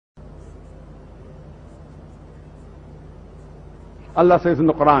Allah says in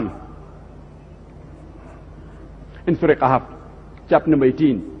the Qur'an, in Surah Kahf, chapter number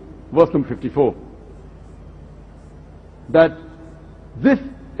 18, verse number 54, that this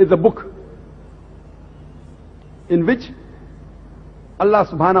is a book in which Allah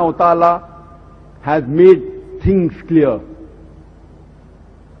subhanahu wa ta'ala has made things clear.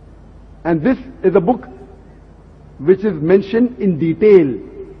 And this is a book which is mentioned in detail,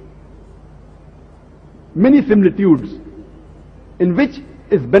 many similitudes, in which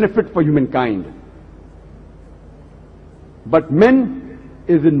is benefit for humankind. But man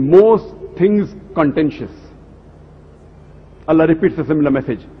is in most things contentious. Allah repeats a similar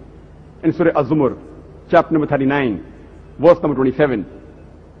message in Surah Az-Zumar, chapter number 39, verse number 27.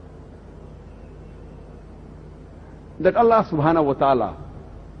 That Allah subhanahu wa ta'ala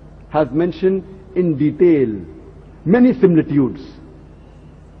has mentioned in detail many similitudes,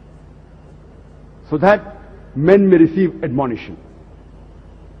 so that men may receive admonition.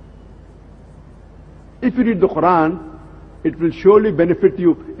 If you read the Qur'an, it will surely benefit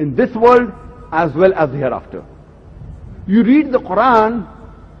you in this world as well as the hereafter. You read the Qur'an,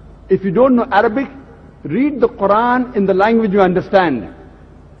 if you don't know Arabic, read the Qur'an in the language you understand.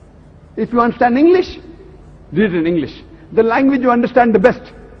 If you understand English, read it in English, the language you understand the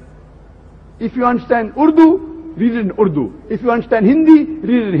best. If you understand Urdu, read it in Urdu. If you understand Hindi,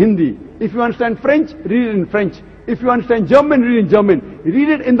 read it in Hindi. If you understand French, read it in French. If you understand German, read it in German. Read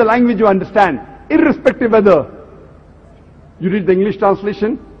it in the language you understand, irrespective whether you read the English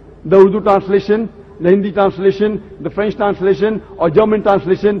translation, the Urdu translation, the Hindi translation, the French translation, or German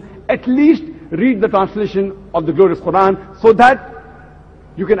translation. At least read the translation of the glorious Qur'an, so that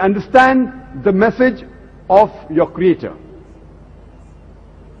you can understand the message of your Creator.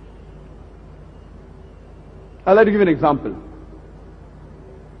 I'll let you give an example.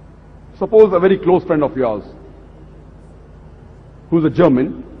 Suppose a very close friend of yours, who's a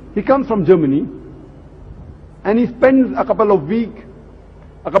German, he comes from Germany, and he spends a couple of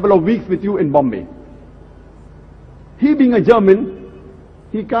weeks with you in Bombay. He being a German,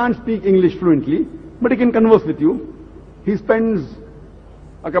 he can't speak English fluently, but he can converse with you. He spends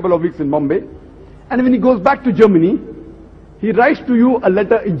a couple of weeks in Bombay, and when he goes back to Germany, he writes to you a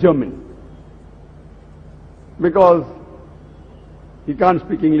letter in German, because he can't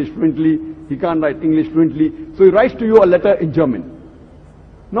speak English fluently, he can't write English fluently, so he writes to you a letter in German.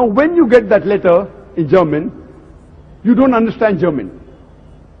 Now when you get that letter in German, you don't understand German.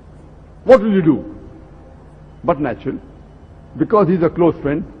 What will you do? But natural, because he's a close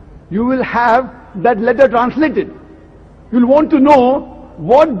friend, you will have that letter translated. You'll want to know,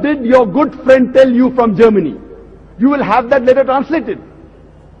 what did your good friend tell you from Germany? You will have that letter translated.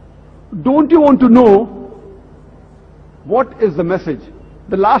 Don't you want to know what is the message,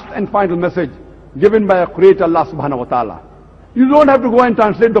 the last and final message given by a Creator, Allah subhanahu wa ta'ala? You don't have to go and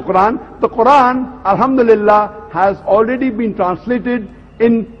translate the Qur'an. The Qur'an, alhamdulillah, has already been translated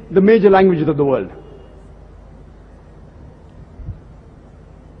in the major languages of the world.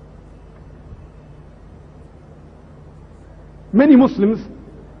 Many Muslims,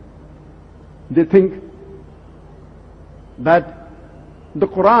 they think that the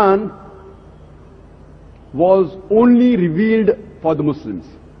Qur'an was only revealed for the Muslims,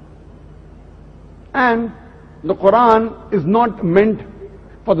 and the Qur'an is not meant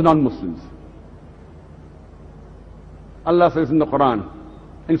for the non-Muslims. Allah says in the Qur'an,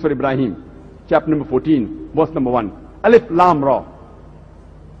 in Surah Ibrahim, chapter number 14, verse number 1, Alif Lam Ra.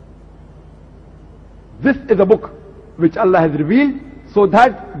 This is a book which Allah has revealed, so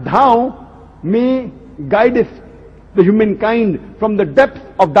that thou may guidest the humankind from the depths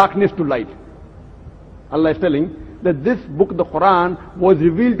of darkness to light. Allah is telling that this book, the Qur'an, was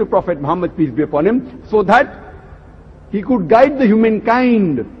revealed to Prophet Muhammad, peace be upon him, so that he could guide the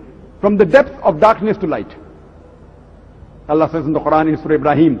humankind from the depths of darkness to light. Allah says in the Qur'an, in Surah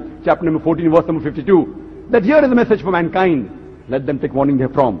Ibrahim, chapter number 14, verse number 52, that here is a message for mankind. Let them take warning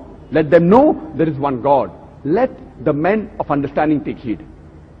therefrom. Let them know there is one God. Let the men of understanding take heed.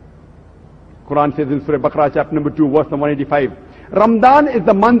 Quran says in Surah Baqarah, chapter number 2, verse number 185, Ramadan is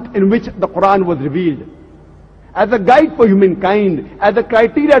the month in which the Quran was revealed, as a guide for humankind, as a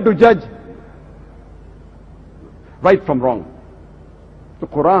criteria to judge right from wrong. The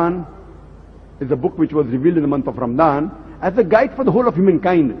Quran is a book which was revealed in the month of Ramadan as a guide for the whole of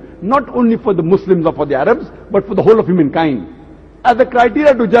humankind, not only for the Muslims or for the Arabs, but for the whole of humankind, as a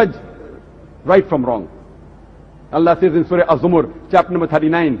criteria to judge right from wrong. Allah says in Surah Az-Zumar, chapter number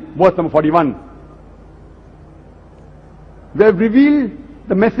 39, verse number 41, we have revealed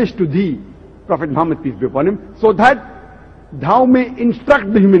the message to thee, Prophet Muhammad, peace be upon him, so that thou may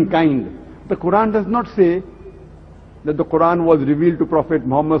instruct the humankind. The Quran does not say that the Qur'an was revealed to Prophet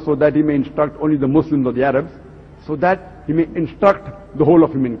Muhammad so that he may instruct only the Muslims or the Arabs, so that he may instruct the whole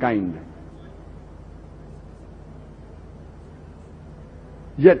of humankind.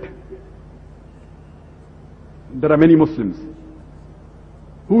 Yet, there are many Muslims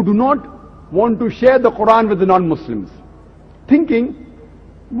who do not want to share the Qur'an with the non-Muslims, thinking,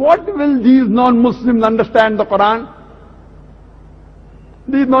 what will these non-Muslims understand the Qur'an?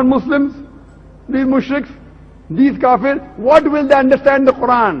 These non-Muslims, these mushriks, these kafir, what will they understand the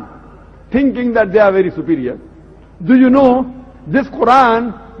Qur'an? Thinking that they are very superior. Do you know, this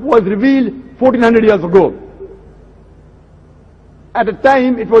Qur'an was revealed 1400 years ago. At a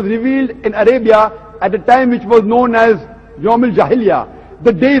time it was revealed in Arabia, at a time which was known as Yawm al-Jahiliyyah,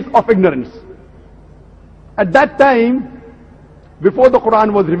 the days of ignorance. At that time, before the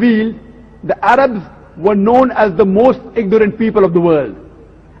Qur'an was revealed, the Arabs were known as the most ignorant people of the world.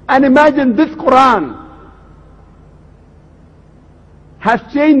 And imagine this Qur'an has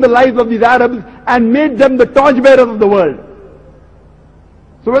changed the lives of these Arabs and made them the torchbearers of the world.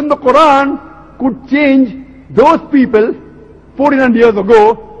 So when the Qur'an could change those people 1400 years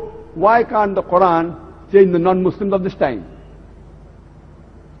ago, why can't the Qur'an change the non-Muslims of this time?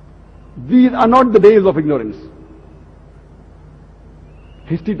 These are not the days of ignorance.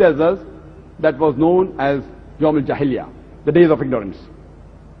 History tells us that was known as Yawm al-Jahiliyyah, the days of ignorance.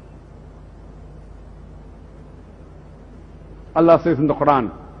 Allah says in the Qur'an,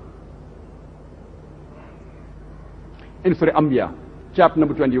 in Surah Anbiya, chapter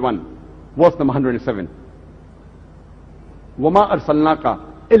number 21, verse number 107, وَمَا أَرْسَلْنَاكَ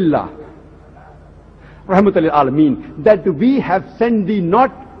إِلَّا رَحْمَةً لِلْعَالَمِينَ, that we have sent thee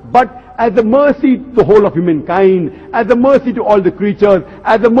not but as a mercy to the whole of humankind, as a mercy to all the creatures,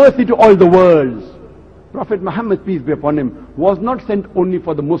 as a mercy to all the worlds. Prophet Muhammad, peace be upon him, was not sent only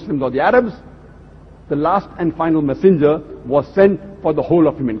for the Muslims or the Arabs. The last and final messenger was sent for the whole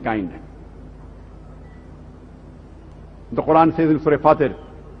of humankind. The Quran says in Surah Fatir,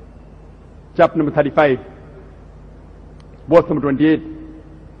 chapter number 35, verse number 28,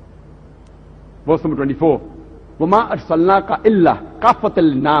 verse number 24, وَمَا أَرْسَلْنَاكَ إِلَّا كَافَّةً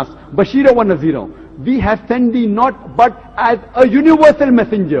لِلنَّاسِ بَشِيرًا وَنَذِيرًا. We have sent thee not but as a universal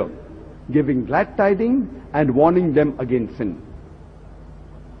messenger, giving glad tidings and warning them against sin.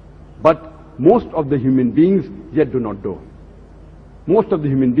 But most of the human beings yet do not know. Most of the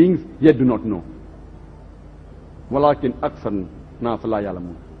human beings yet do not know. وَلَكِنْ أَكْثَرُ النَّاسِ لَا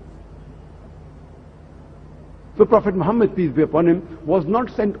يَعْلَمُونَ. So Prophet Muhammad, peace be upon him, was not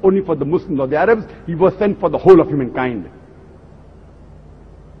sent only for the Muslims or the Arabs, he was sent for the whole of humankind.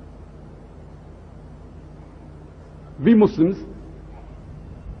 We Muslims,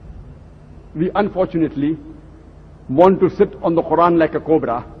 we unfortunately want to sit on the Qur'an like a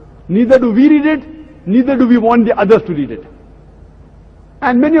cobra. Neither do we read it, neither do we want the others to read it.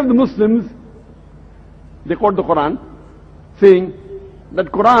 And many of the Muslims, they quote the Qur'an, saying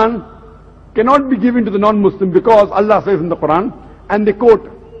that Qur'an cannot be given to the non-Muslim because Allah says in the Qur'an, and they quote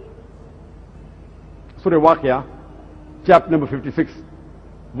Surah Yahya, chapter number 56,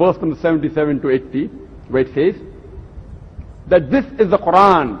 verse number 77 to 80, where it says that this is the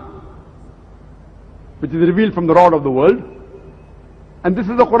Qur'an which is revealed from the Lord of the world, and this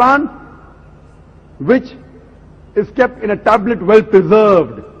is the Qur'an which is kept in a tablet well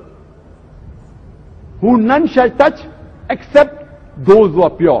preserved, who none shall touch except those who are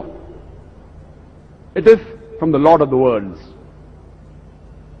pure. It is from the Lord of the worlds.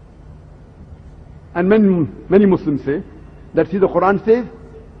 And many Muslims say that, see, the Qur'an says,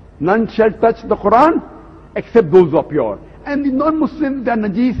 none shall touch the Qur'an except those who are pure. And the non-Muslims, they are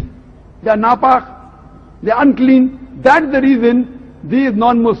najis, they are napak, they are unclean. That's the reason these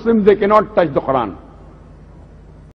non-Muslims, they cannot touch the Qur'an.